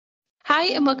Hi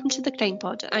and welcome to the Crime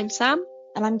Pod. I'm Sam.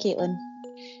 And I'm Caitlin.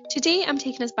 Today I'm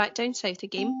taking us back down south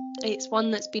again. It's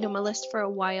one that's been on my list for a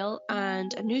while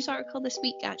and a news article this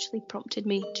week actually prompted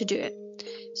me to do it.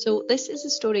 So this is the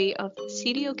story of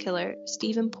serial killer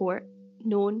Stephen Port,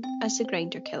 known as the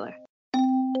Grindr Killer.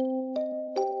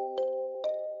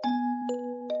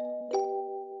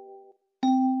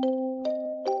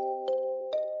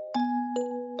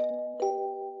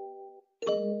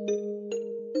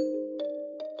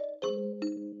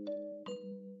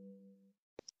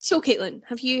 So Caitlin,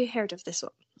 have you heard of this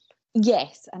one?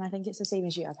 Yes, and I think it's the same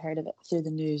as you. I've heard of it through the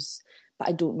news, but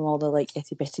I don't know all the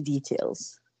itty bitty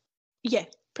details. Yeah,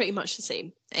 pretty much the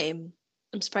same. I'm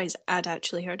surprised I'd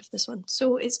actually heard of this one,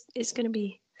 so it's going to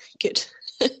be good.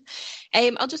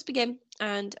 I'll just begin,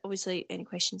 and obviously any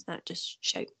questions that just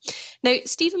shout. Now,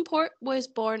 Stephen Port was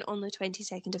born on the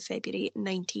 22nd of February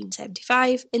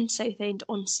 1975 in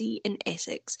Southend-on-Sea in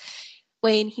Essex.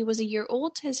 When he was a year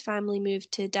old, his family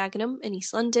moved to Dagenham in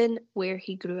East London, where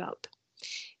he grew up.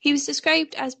 He was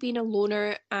described as being a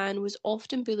loner and was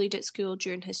often bullied at school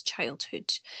during his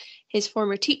childhood. His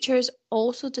former teachers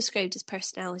also described his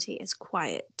personality as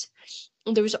quiet.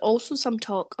 There was also some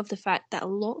talk of the fact that a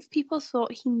lot of people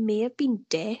thought he may have been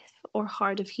deaf or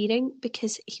hard of hearing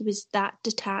because he was that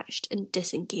detached and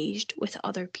disengaged with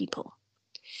other people.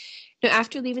 Now,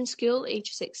 after leaving school,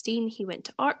 age 16, he went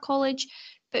to art college,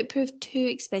 but it proved too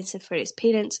expensive for his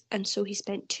parents, and so he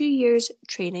spent 2 years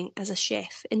training as a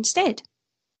chef instead.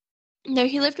 Now,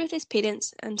 he lived with his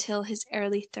parents until his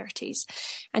early 30s,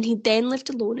 and he then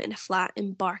lived alone in a flat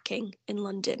in Barking in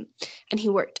London, and he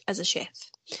worked as a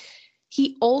chef.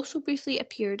 He also briefly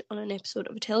appeared on an episode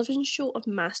of a television show of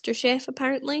MasterChef,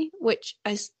 apparently, which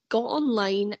I got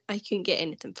online. I couldn't get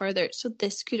anything further, so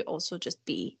this could also just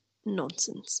be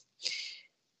nonsense.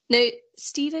 Now,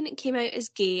 Stephen came out as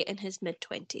gay in his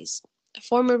mid-20s. A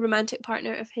former romantic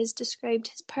partner of his described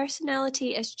his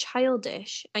personality as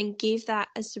childish and gave that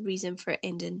as the reason for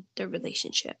ending their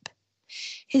relationship.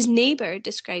 His neighbour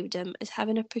described him as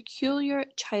having a peculiar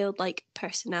childlike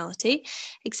personality,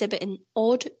 exhibiting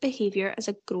odd behaviour as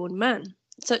a grown man,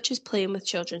 such as playing with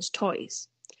children's toys.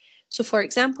 So, for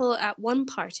example, at one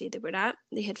party they were at,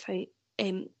 they had found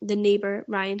the neighbour,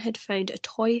 Ryan, had found a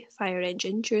toy fire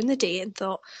engine during the day and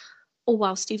thought, oh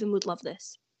wow, Stephen would love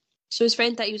this. So his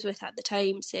friend that he was with at the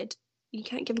time said, you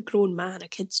can't give a grown man a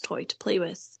kid's toy to play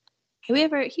with.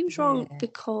 However, he was wrong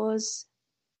because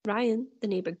Ryan, the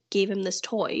neighbour, gave him this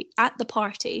toy at the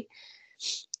party.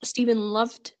 Stephen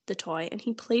loved the toy and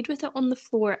he played with it on the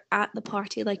floor at the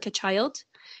party like a child,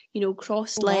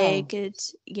 cross-legged.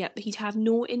 Wow. Yeah, he'd have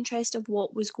no interest of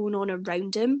what was going on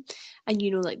around him and,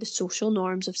 the social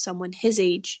norms of someone his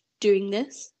age doing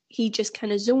this. He just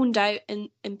kind of zoned out and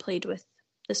played with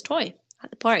this toy at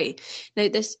the party. Now,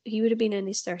 he would have been in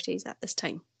his 30s at this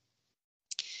time.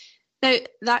 Now,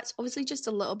 that's obviously just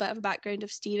a little bit of a background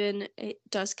of Stephen. It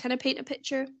does kind of paint a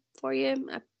picture for you,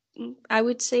 I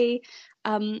would say.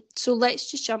 So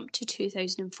let's just jump to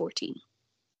 2014.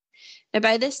 Now,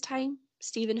 by this time,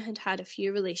 Stephen had had a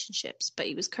few relationships, but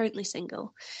he was currently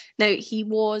single. Now, he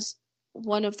was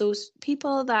one of those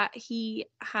people that he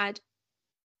had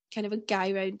kind of a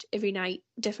guy around every night,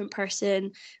 different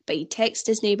person, but he'd text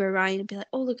his neighbour Ryan and be like,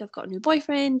 oh, look, I've got a new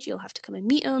boyfriend, you'll have to come and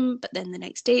meet him. But then the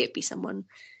next day it'd be someone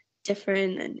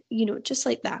different and, just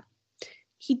like that.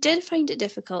 He did find it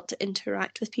difficult to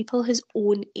interact with people his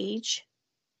own age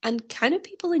and kind of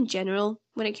people in general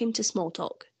when it came to small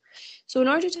talk. So in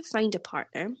order to find a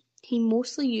partner, he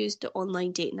mostly used the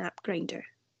online dating app Grindr.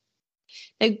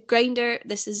 Now, Grindr,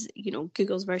 this is,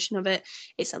 Google's version of it.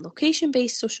 It's a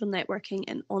location-based social networking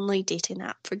and online dating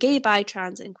app for gay, bi,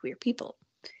 trans, and queer people.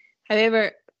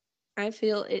 However, I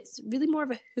feel it's really more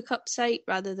of a hookup site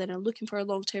rather than a looking for a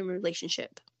long-term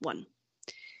relationship one.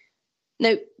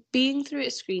 Now, being through a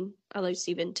screen allowed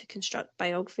Stephen to construct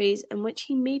biographies in which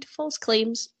he made false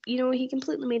claims. He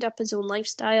completely made up his own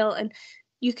lifestyle, and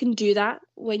you can do that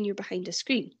when you're behind a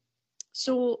screen.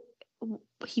 So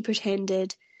he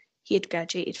pretended he had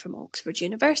graduated from Oxford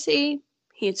University,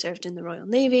 he had served in the Royal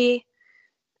Navy,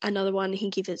 another one he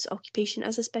gave his occupation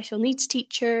as a special needs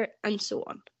teacher, and so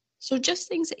on. So just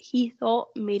things that he thought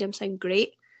made him sound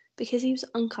great because he was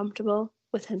uncomfortable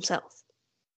with himself.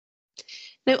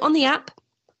 Now on the app,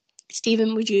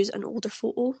 Stephen would use an older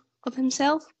photo of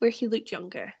himself where he looked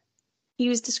younger. He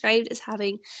was described as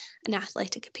having an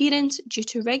athletic appearance due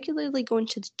to regularly going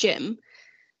to the gym.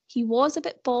 He was a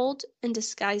bit bald and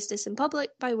disguised this in public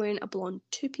by wearing a blonde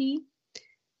toupee,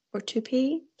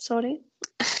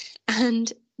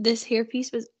 and this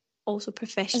hairpiece was also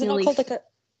professionally... Is it not called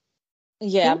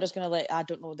Yeah, I'm just going to I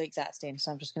don't know the exact name,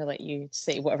 so I'm just going to let you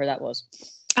say whatever that was.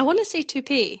 I want to say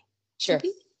toupee. Sure.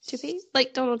 Toupee?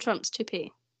 Like Donald Trump's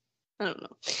toupee. I don't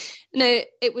know. Now,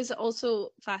 it was also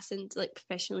fastened, like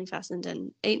professionally fastened,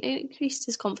 and it increased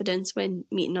his confidence when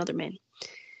meeting other men.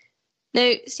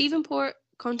 Now, Stephen Port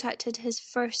contacted his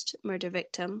first murder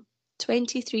victim,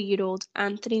 23-year-old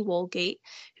Anthony Walgate,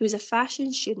 who was a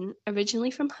fashion student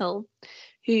originally from Hull,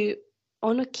 who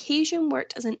on occasion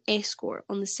worked as an escort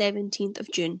on the 17th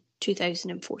of June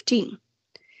 2014.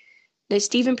 Now,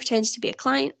 Stephen pretends to be a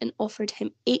client and offered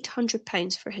him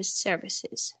 £800 for his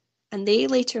services, and they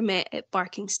later met at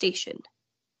Barking Station.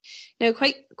 Now,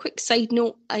 quite quick side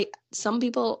note, some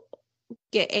people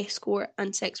get escort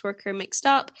and sex worker mixed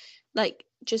up. Like,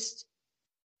 just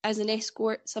as an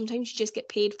escort, sometimes you just get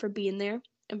paid for being there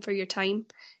and for your time.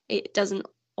 It doesn't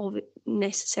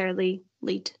necessarily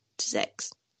lead to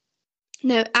sex.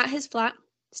 Now, at his flat,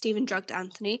 Stephen drugged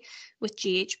Anthony with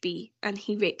GHB and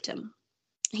he raped him.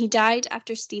 He died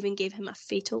after Stephen gave him a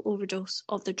fatal overdose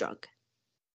of the drug.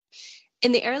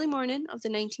 In the early morning of the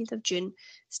 19th of June,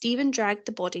 Stephen dragged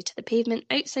the body to the pavement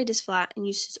outside his flat and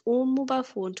used his own mobile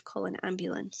phone to call an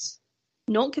ambulance.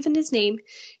 Not given his name,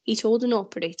 he told an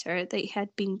operator that he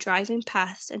had been driving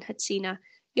past and had seen a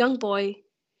young boy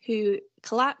who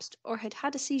collapsed or had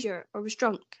had a seizure or was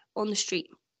drunk on the street.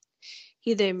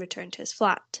 He then returned to his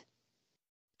flat.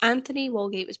 Anthony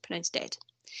Walgate was pronounced dead.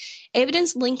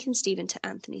 Evidence linking Stephen to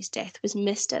Anthony's death was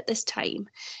missed at this time,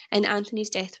 and Anthony's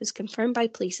death was confirmed by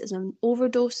police as an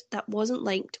overdose that wasn't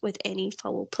linked with any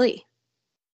foul play.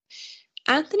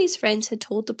 Anthony's friends had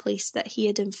told the police that he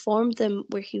had informed them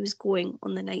where he was going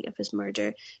on the night of his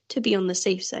murder to be on the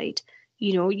safe side.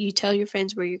 You know, you tell your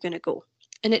friends where you're going to go.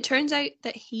 And it turns out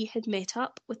that he had met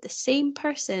up with the same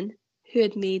person who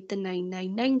had made the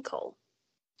 999 call.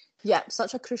 Yeah,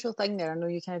 such a crucial thing there. I know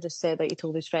you kind of just said that you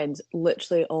told his friends.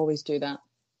 Literally always do that.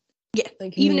 Yeah,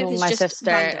 like even me if and it's my just sister,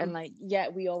 random. and like, yeah,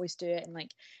 we always do it. And like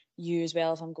you as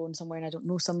well, if I'm going somewhere and I don't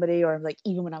know somebody, or like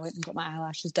even when I went and got my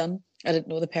eyelashes done, I didn't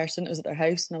know the person. It was at their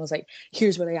house, and I was like,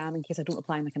 "Here's where I am in case I don't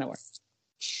reply in like an hour."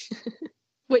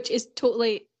 Which is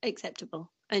totally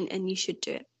acceptable, and you should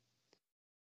do it.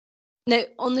 Now,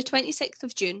 on the 26th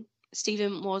of June,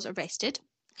 Stephen was arrested,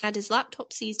 had his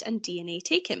laptop seized and DNA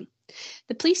taken.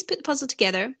 The police put the puzzle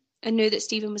together and knew that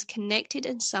Stephen was connected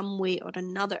in some way or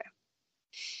another.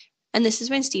 And this is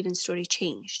when Stephen's story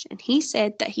changed, and he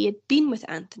said that he had been with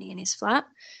Anthony in his flat,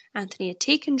 Anthony had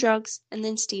taken drugs, and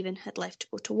then Stephen had left to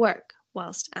go to work,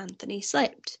 whilst Anthony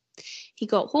slept. He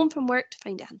got home from work to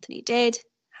find Anthony dead,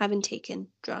 having taken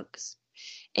drugs.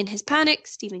 In his panic,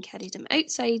 Stephen carried him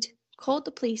outside, called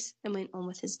the police, and went on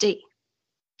with his day.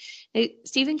 Now,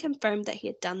 Stephen confirmed that he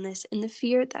had done this in the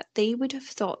fear that they would have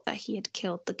thought that he had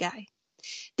killed the guy.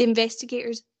 The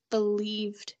investigators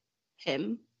believed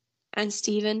him, and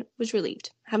Stephen was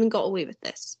relieved, having got away with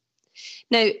this.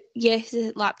 Now, yes,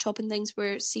 his laptop and things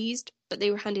were seized, but they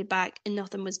were handed back and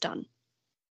nothing was done.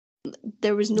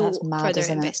 There was no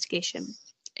further investigation.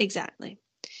 Exactly.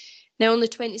 Now, on the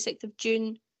 26th of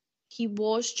June, he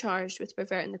was charged with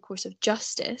perverting the course of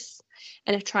justice,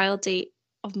 and a trial date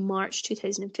of March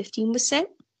 2015 was set.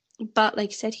 But like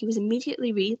I said, he was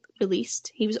immediately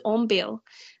released. He was on bail,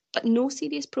 but no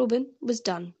serious probing was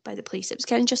done by the police. It was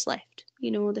kind of just left.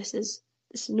 You know, this is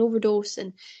an overdose,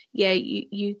 and yeah,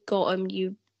 you got him.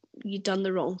 You done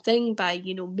the wrong thing by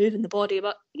moving the body,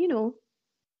 but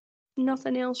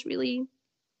nothing else really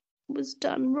was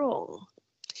done wrong.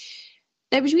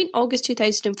 Now, between August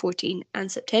 2014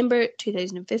 and September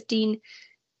 2015,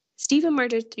 Stephen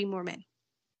murdered 3 more men.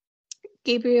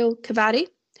 Gabriel Cavari,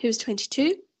 who was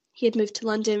 22, he had moved to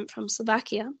London from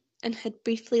Slovakia and had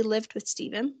briefly lived with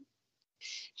Stephen.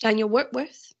 Daniel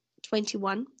Workworth,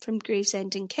 21, from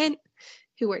Gravesend in Kent,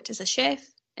 who worked as a chef,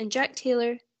 and Jack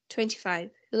Taylor, 25,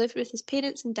 who lived with his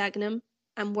parents in Dagenham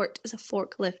and worked as a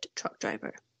forklift truck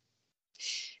driver.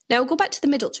 Now, we'll go back to the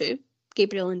middle two,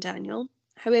 Gabriel and Daniel.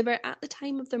 However, at the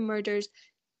time of their murders,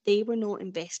 they were not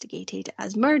investigated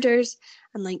as murders,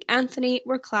 and like Anthony,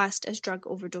 were classed as drug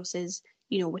overdoses,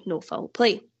 with no foul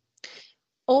play.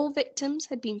 All victims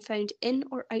had been found in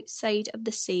or outside of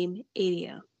the same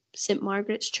area, St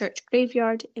Margaret's Church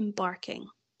graveyard in Barking,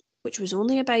 which was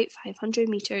only about 500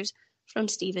 metres from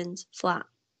Stephen's flat.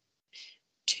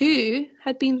 2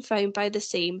 had been found by the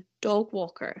same dog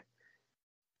walker.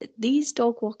 These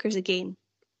dog walkers, again,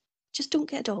 just don't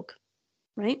get a dog,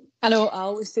 right? I know, I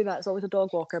always say that it's always a dog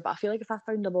walker, but I feel like if I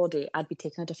found a body, I'd be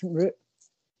taking a different route.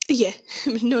 Yeah,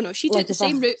 no, she took the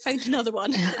same route, found another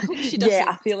one. She doesn't. Yeah,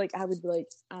 I feel like I would be like,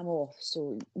 I'm off.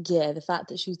 So yeah, the fact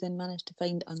that she's then managed to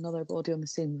find another body on the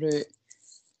same route,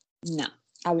 nah,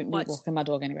 I wouldn't be walking my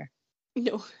dog anywhere.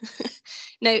 No.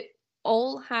 Now,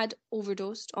 all had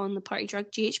overdosed on the party drug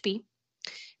GHB.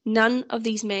 None of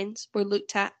these men were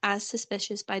looked at as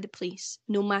suspicious by the police,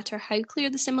 no matter how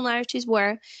clear the similarities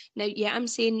were. Now, yeah, I'm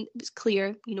saying it's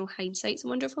clear, hindsight's a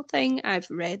wonderful thing. I've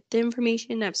read the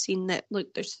information, I've seen that,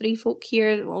 look, there's 3 folk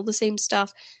here, all the same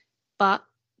stuff, but,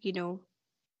 the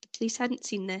police hadn't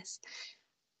seen this.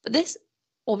 But this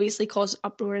obviously caused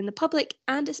uproar in the public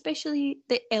and especially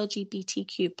the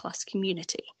LGBTQ plus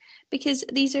community, because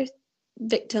these are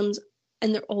victims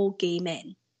and they're all gay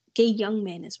men. Gay young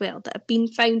men as well, that have been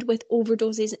found with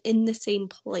overdoses in the same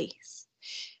place.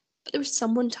 But there was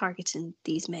someone targeting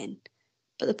these men,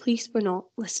 but the police were not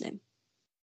listening.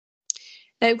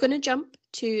 Now I'm going to jump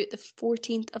to the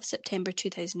 14th of September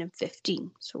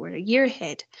 2015, so we're a year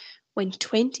ahead, when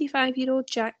 25-year-old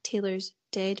Jack Taylor's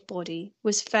dead body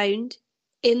was found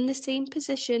in the same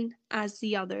position as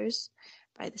the others,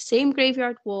 by the same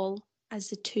graveyard wall as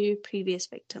the 2 previous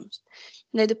victims.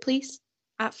 Now the police,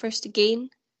 at first again,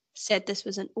 said this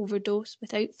was an overdose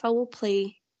without foul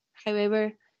play.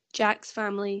 However, Jack's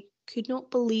family could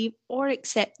not believe or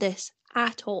accept this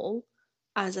at all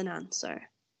as an answer.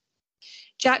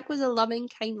 Jack was a loving,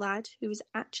 kind lad who was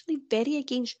actually very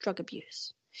against drug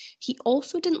abuse. He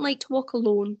also didn't like to walk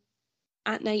alone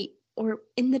at night or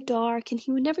in the dark, and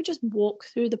he would never just walk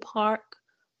through the park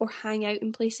or hang out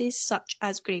in places such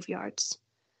as graveyards.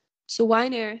 So why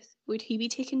on earth would he be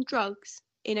taking drugs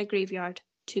in a graveyard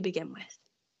to begin with?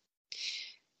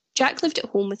 Jack lived at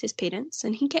home with his parents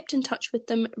and he kept in touch with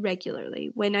them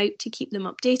regularly, went out to keep them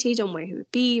updated on where he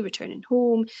would be, returning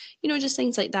home, just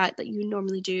things like that you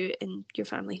normally do in your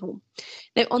family home.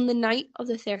 Now, on the night of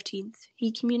the 13th,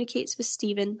 he communicates with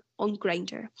Stephen on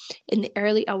Grindr in the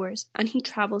early hours and he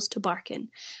travels to Barking,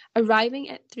 arriving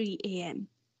at 3 a.m.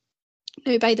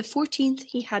 Now, by the 14th,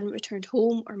 he hadn't returned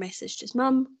home or messaged his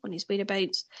mum on his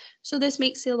whereabouts, so this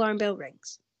makes the alarm bell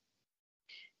rings.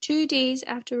 2 days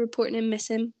after reporting him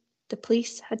missing, the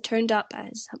police had turned up at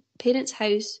his parents'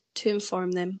 house to inform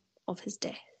them of his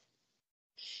death.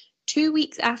 2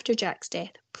 weeks after Jack's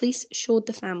death, police showed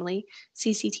the family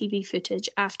CCTV footage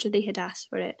after they had asked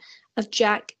for it of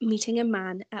Jack meeting a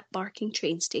man at Barking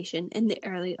train station in the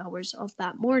early hours of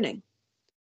that morning.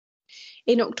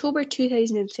 In October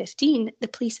 2015, the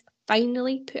police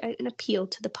finally put out an appeal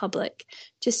to the public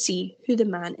to see who the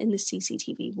man in the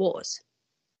CCTV was.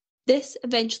 This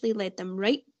eventually led them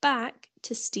right back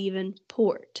to Stephen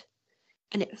Port,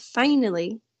 and it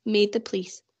finally made the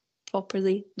police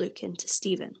properly look into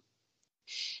Stephen.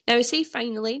 Now, I say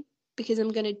finally because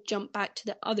I'm going to jump back to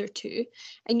the other 2,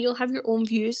 and you'll have your own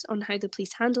views on how the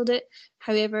police handled it.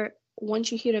 However,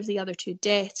 once you hear of the other 2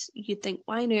 deaths, you'd think,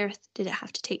 why on earth did it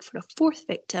have to take for a 4th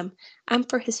victim and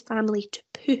for his family to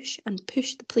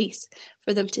push the police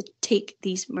for them to take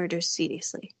these murders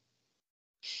seriously?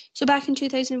 So back in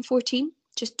 2014,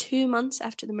 just 2 months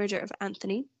after the murder of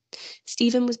Anthony,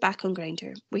 Stephen was back on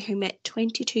Grindr, where he met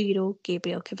 22-year-old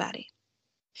Gabriel Cavari.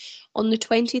 On the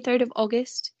 23rd of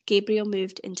August, Gabriel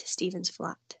moved into Stephen's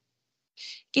flat.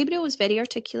 Gabriel was very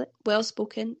articulate,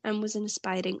 well-spoken, and was an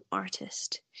aspiring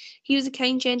artist. He was a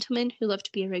kind gentleman who loved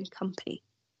to be around company.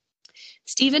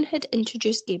 Stephen had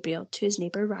introduced Gabriel to his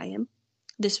neighbour Ryan.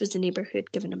 This was the neighbour who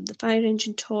had given him the fire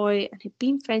engine toy and had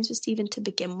been friends with Stephen to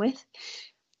begin with,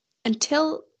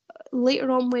 until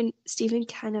later on when Stephen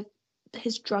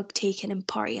his drug taking and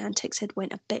party antics had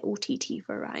went a bit OTT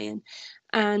for Ryan.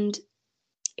 And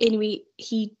anyway,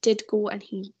 he did go and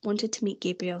he wanted to meet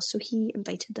Gabriel, so he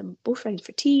invited them both round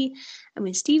for tea. And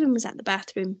when Stephen was at the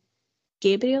bathroom,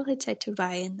 Gabriel had said to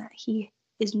Ryan that he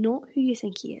is not who you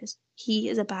think he is. He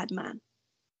is a bad man.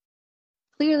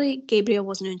 Clearly, Gabriel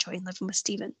wasn't enjoying living with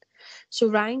Stephen, so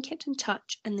Ryan kept in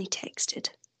touch and they texted.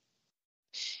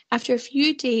 After a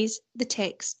few days, the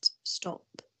texts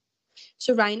stopped.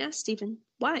 So Ryan asked Stephen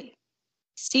why.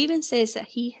 Stephen says that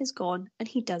he has gone and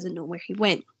he doesn't know where he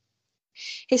went.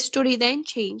 His story then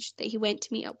changed that he went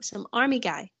to meet up with some army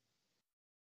guy.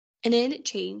 And then it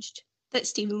changed that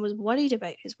Stephen was worried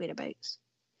about his whereabouts.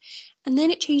 And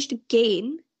then it changed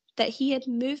again that he had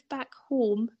moved back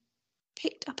home,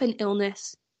 picked up an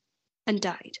illness, and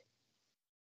died.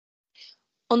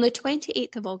 On the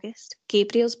 28th of August,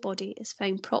 Gabriel's body is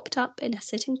found propped up in a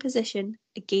sitting position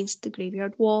against the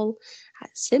graveyard wall at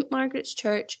St. Margaret's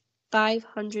Church,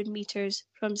 500 metres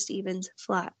from Stephen's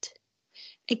flat.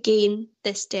 Again,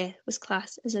 this death was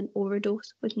classed as an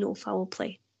overdose with no foul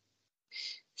play.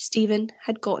 Stephen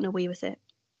had gotten away with it.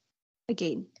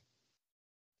 Again.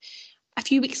 A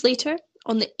few weeks later,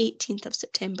 on the 18th of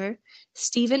September,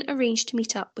 Stephen arranged to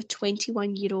meet up with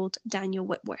 21-year-old Daniel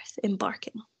Whitworth in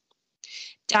Barking.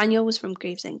 Daniel was from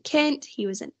Gravesend, Kent. He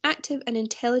was an active and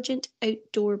intelligent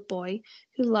outdoor boy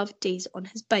who loved days on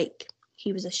his bike.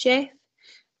 He was a chef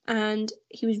and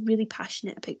he was really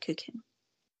passionate about cooking.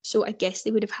 So I guess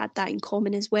they would have had that in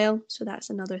common as well. So that's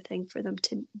another thing for them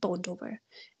to bond over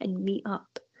and meet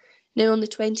up. Now, on the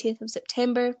 20th of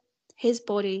September, his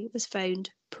body was found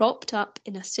propped up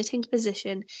in a sitting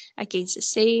position against the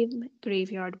same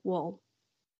graveyard wall,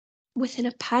 with an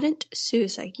apparent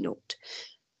suicide note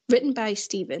written by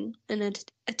Stephen in an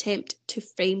attempt to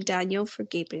frame Daniel for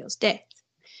Gabriel's death.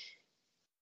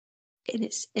 And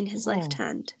it's in his left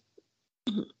hand.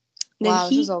 Mm-hmm. Wow,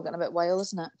 this is all getting a bit wild,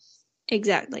 isn't it?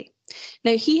 Exactly.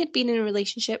 Now, he had been in a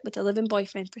relationship with a live-in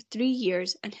boyfriend for 3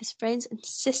 years, and his friends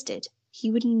insisted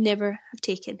he would never have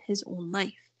taken his own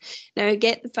life. Now, I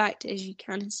get the fact is you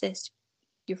can insist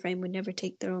your friend would never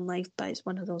take their own life, but it's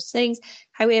one of those things.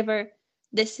 However,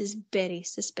 this is very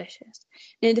suspicious.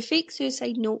 Now, the fake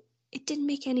suicide note, it didn't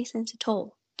make any sense at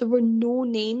all. There were no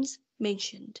names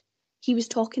mentioned. He was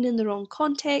talking in the wrong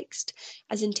context,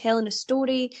 as in telling a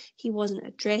story. He wasn't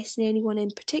addressing anyone in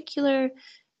particular.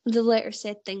 The letter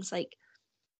said things like,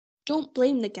 "Don't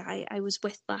blame the guy I was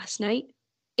with last night.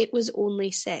 It was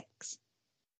only sex."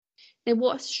 Now,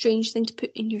 what a strange thing to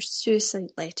put in your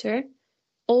suicide letter.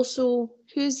 Also,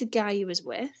 who's the guy you was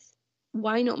with?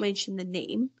 Why not mention the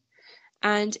name?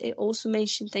 And it also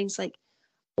mentioned things like,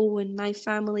 oh, and my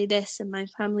family this and my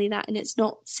family that. And it's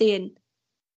not saying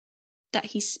that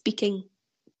he's speaking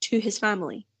to his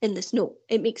family in this note.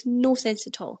 It makes no sense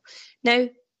at all. Now,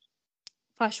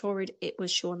 flash forward, it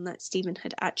was shown that Stephen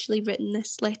had actually written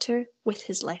this letter with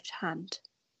his left hand.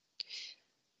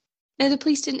 Now, the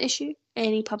police didn't issue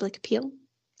any public appeal,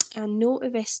 and no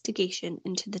investigation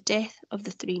into the death of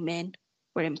the 3 men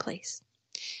were in place.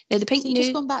 Now, the Pink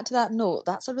just going back to that note,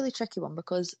 that's a really tricky one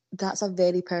because that's a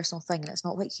very personal thing, and it's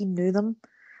not like he knew them.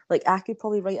 Like, I could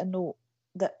probably write a note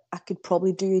that I could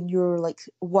probably do in your, like,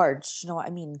 words, you know what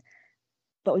I mean?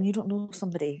 But when you don't know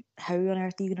somebody, how on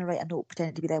earth are you going to write a note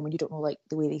pretending to be them when you don't know, like,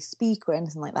 the way they speak or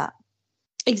anything like that?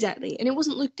 Exactly. And it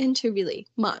wasn't looked into really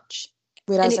much.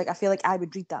 Whereas, I feel like I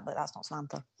would read that, but that's not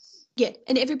Samantha. Yeah,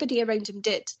 and everybody around him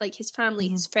did. Like, his family,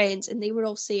 his friends, and they were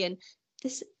all saying,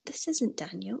 this isn't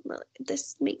Daniel.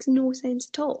 This makes no sense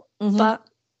at all. But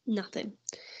nothing.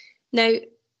 Now,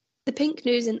 the Pink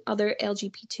News and other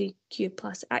LGBTQ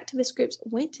plus activist groups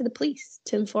went to the police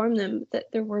to inform them that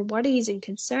there were worries and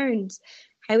concerns.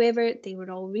 However, they were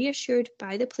all reassured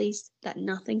by the police that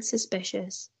nothing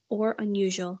suspicious or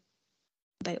unusual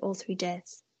about all 3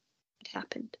 deaths had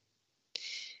happened.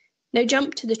 Now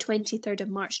jump to the 23rd of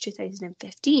March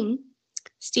 2015.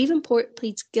 Stephen Port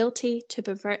pleads guilty to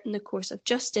perverting the course of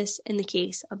justice in the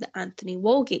case of the Anthony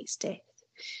Walgate's death,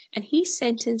 and he's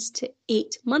sentenced to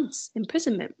 8 months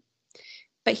imprisonment.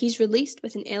 But he's released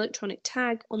with an electronic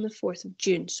tag on the 4th of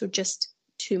June, so just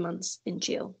 2 months in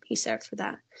jail he served for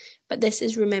that. But this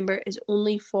is, remember, is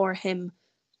only for him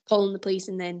calling the police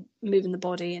and then moving the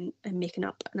body and making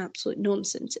up an absolute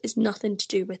nonsense. It's nothing to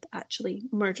do with actually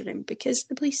murdering, because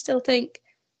the police still think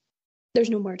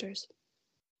there's no murders.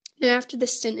 Now, after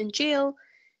this stint in jail,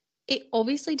 it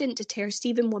obviously didn't deter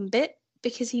Stephen one bit,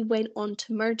 because he went on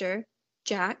to murder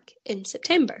Jack in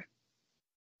September.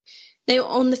 Now,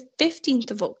 on the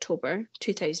 15th of October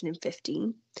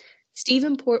 2015,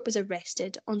 Stephen Port was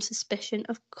arrested on suspicion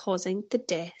of causing the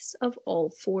deaths of all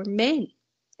 4 men.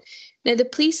 Now, the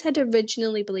police had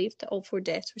originally believed that all 4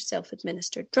 deaths were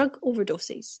self-administered drug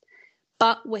overdoses,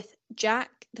 but with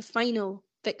Jack, the final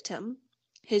victim,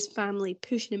 his family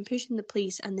pushing the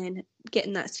police and then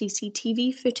getting that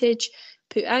CCTV footage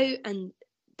put out and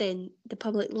then the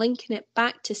public linking it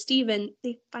back to Stephen,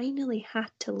 they finally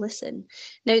had to listen.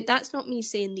 Now, that's not me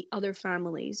saying the other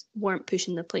families weren't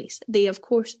pushing the police. They, of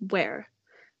course, were,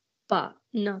 but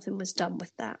nothing was done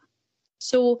with that.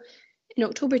 So, in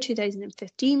October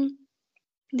 2015,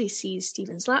 they seize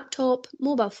Stephen's laptop,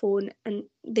 mobile phone, and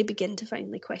they begin to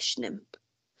finally question him.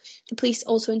 The police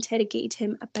also interrogated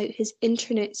him about his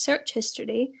internet search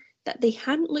history that they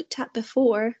hadn't looked at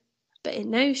before, but it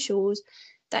now shows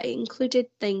that it included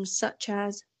things such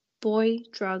as boy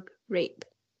drug rape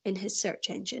in his search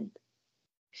engine.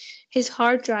 His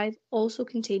hard drive also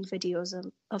contained videos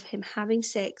of him having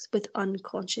sex with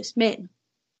unconscious men.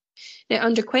 Now,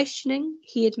 under questioning,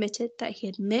 he admitted that he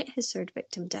had met his 3rd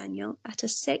victim, Daniel, at a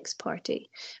sex party,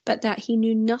 but that he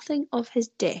knew nothing of his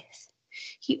death.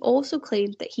 He also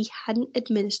claimed that he hadn't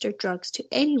administered drugs to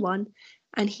anyone,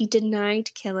 and he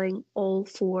denied killing all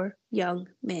 4 young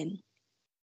men.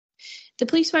 The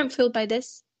police weren't fooled by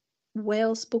this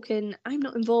well-spoken, I'm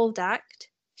not involved act,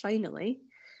 finally,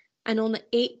 and on the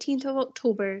 18th of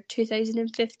October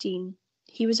 2015,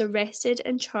 He was arrested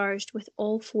and charged with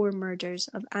all 4 murders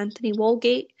of Anthony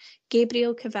Walgate,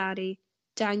 Gabriel Cavari,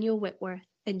 Daniel Whitworth,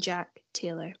 and Jack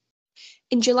Taylor.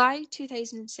 In July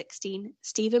 2016,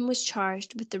 Stephen was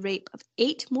charged with the rape of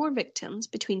 8 more victims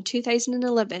between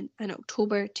 2011 and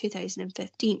October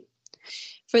 2015.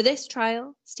 For this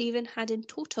trial, Stephen had in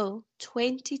total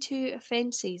 22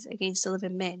 offences against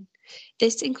 11 men.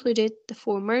 This included the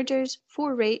 4 murders,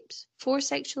 4 rapes, 4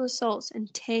 sexual assaults,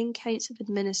 and 10 counts of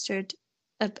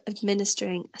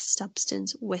administering a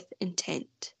substance with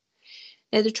intent.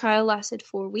 Now, the trial lasted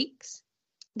 4 weeks.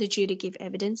 The jury gave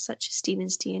evidence such as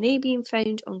Stephen's DNA being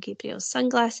found on Gabriel's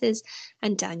sunglasses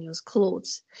and Daniel's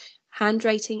clothes.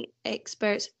 Handwriting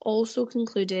experts also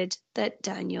concluded that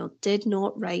Daniel did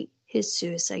not write his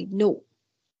suicide note.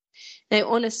 Now,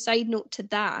 on a side note to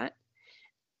that,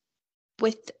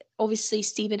 with obviously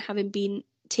Stephen having been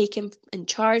taken and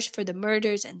charged for the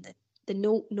murders and the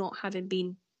note not having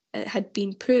been had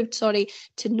been proved,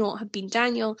 to not have been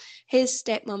Daniel, his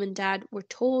stepmom and dad were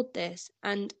told this,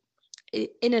 and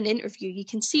in an interview you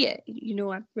can see it.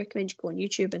 I recommend you go on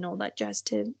YouTube and all that jazz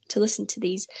to listen to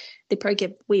these. They probably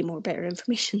give way more better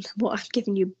information than what I've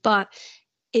given you, but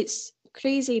it's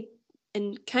crazy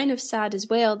and kind of sad as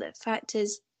well. The fact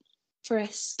is, for a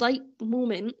slight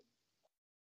moment,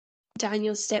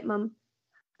 Daniel's stepmom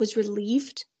was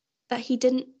relieved that he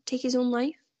didn't take his own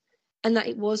life and that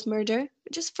it was murder,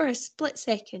 just for a split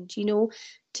second,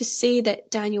 to say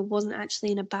that Daniel wasn't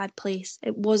actually in a bad place.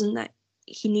 It wasn't that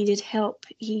he needed help,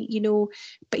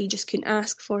 but he just couldn't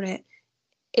ask for it.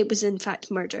 It was in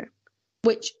fact murder,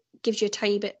 which gives you a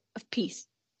tiny bit of peace.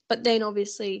 But then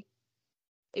obviously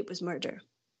it was murder,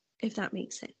 if that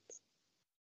makes sense.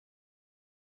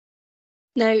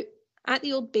 Now, at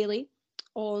the Old Bailey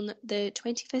on the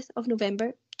 25th of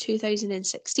November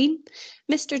 2016,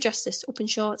 Mr. Justice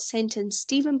Openshaw sentenced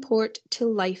Stephen Port to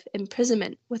life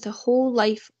imprisonment with a whole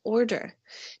life order.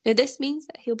 Now, this means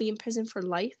that he'll be in prison for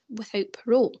life without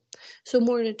parole. So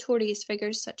more notorious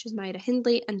figures such as Myra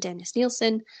Hindley and Dennis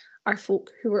Nielsen are folk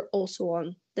who are also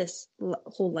on this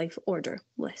whole life order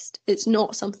list. It's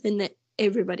not something that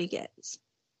everybody gets.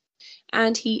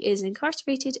 And he is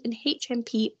incarcerated in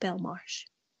HMP Belmarsh.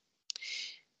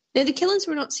 Now, the killings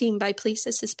were not seen by police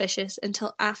as suspicious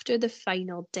until after the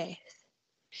final death.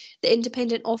 The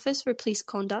Independent Office for Police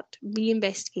Conduct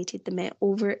reinvestigated the Met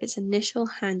over its initial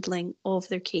handling of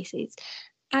their cases,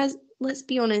 as, let's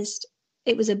be honest,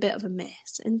 it was a bit of a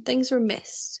mess, and things were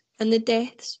missed, and the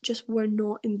deaths just were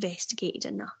not investigated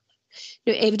enough.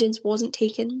 Now, evidence wasn't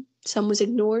taken, some was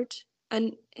ignored,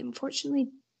 and unfortunately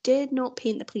did not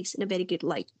paint the police in a very good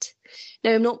light.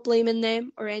 Now, I'm not blaming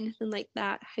them or anything like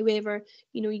that. However,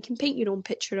 you can paint your own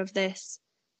picture of this.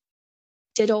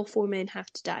 Did all 4 men have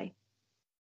to die?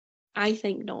 I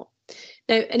think not.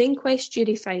 Now, an inquest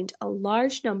jury found a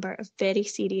large number of very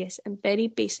serious and very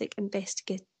basic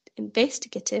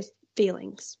investigative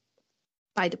failings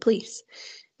by the police.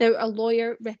 Now, a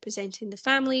lawyer representing the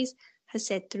families has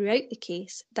said throughout the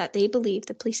case that they believe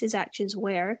the police's actions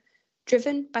were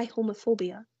driven by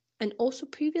homophobia, and also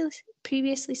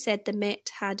previously said the Met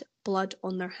had blood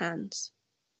on their hands.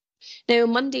 Now,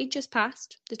 on Monday just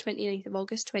past, the 29th of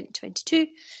August 2022,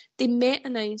 the Met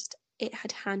announced it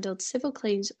had handled civil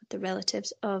claims with the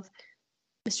relatives of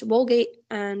Mr. Walgate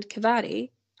and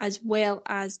Cavari, as well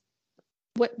as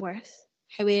Whitworth.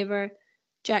 However,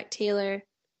 Jack Taylor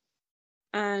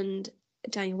and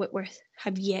Daniel Whitworth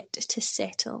have yet to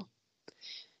settle.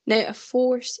 Now, a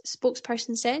Force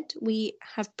spokesperson said, "We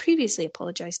have previously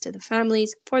apologised to the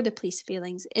families for the police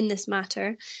failings in this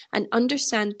matter and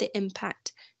understand the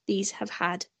impact these have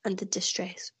had and the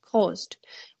distress caused.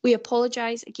 We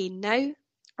apologise again now.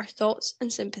 Our thoughts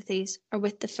and sympathies are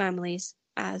with the families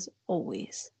as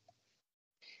always."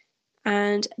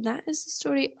 And that is the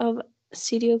story of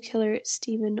serial killer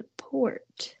Stephen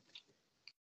Port.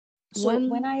 So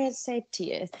when I had said to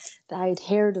you that I'd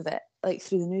heard of it,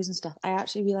 through the news and stuff, I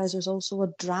actually realised there's also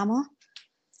a drama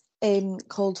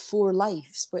called 4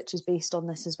 Lives, which is based on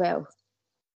this as well.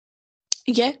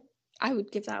 Yeah, I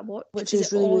would give that a watch. Which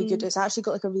is really good. It's actually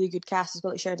got a really good cast. It's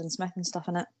got Sheridan Smith and stuff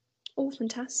in it. Oh,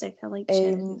 fantastic. I like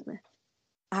Sheridan Smith.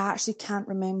 I actually can't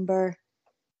remember.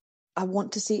 I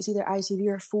want to say it's either ITV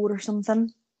or 4 or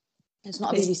something. It's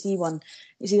not a BBC one.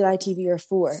 It's either ITV or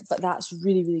 4, but that's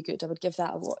really, really good. I would give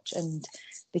that a watch, and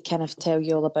they kind of tell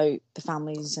you all about the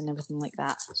families and everything like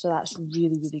that. So that's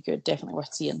really, really good. Definitely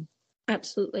worth seeing.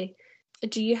 Absolutely.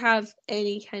 Do you have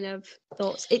any kind of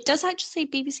thoughts? It does actually say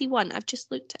BBC One. I've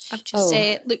just looked up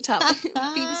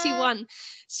BBC One.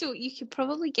 So you could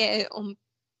probably get it on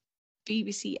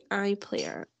BBC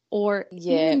iPlayer. or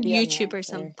Yeah, even be YouTube or unfair.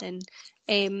 something.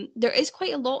 There is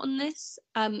quite a lot on this.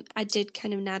 I did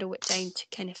kind of narrow it down to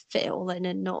kind of fit it all in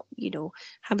and not,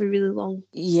 have a really long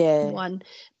one.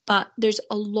 But there's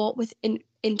a lot with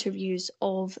interviews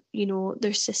of,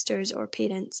 their sisters or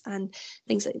parents and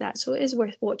things like that. So it is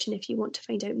worth watching if you want to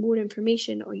find out more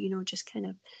information or, just kind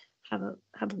of have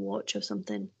a watch of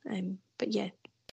something. But yeah,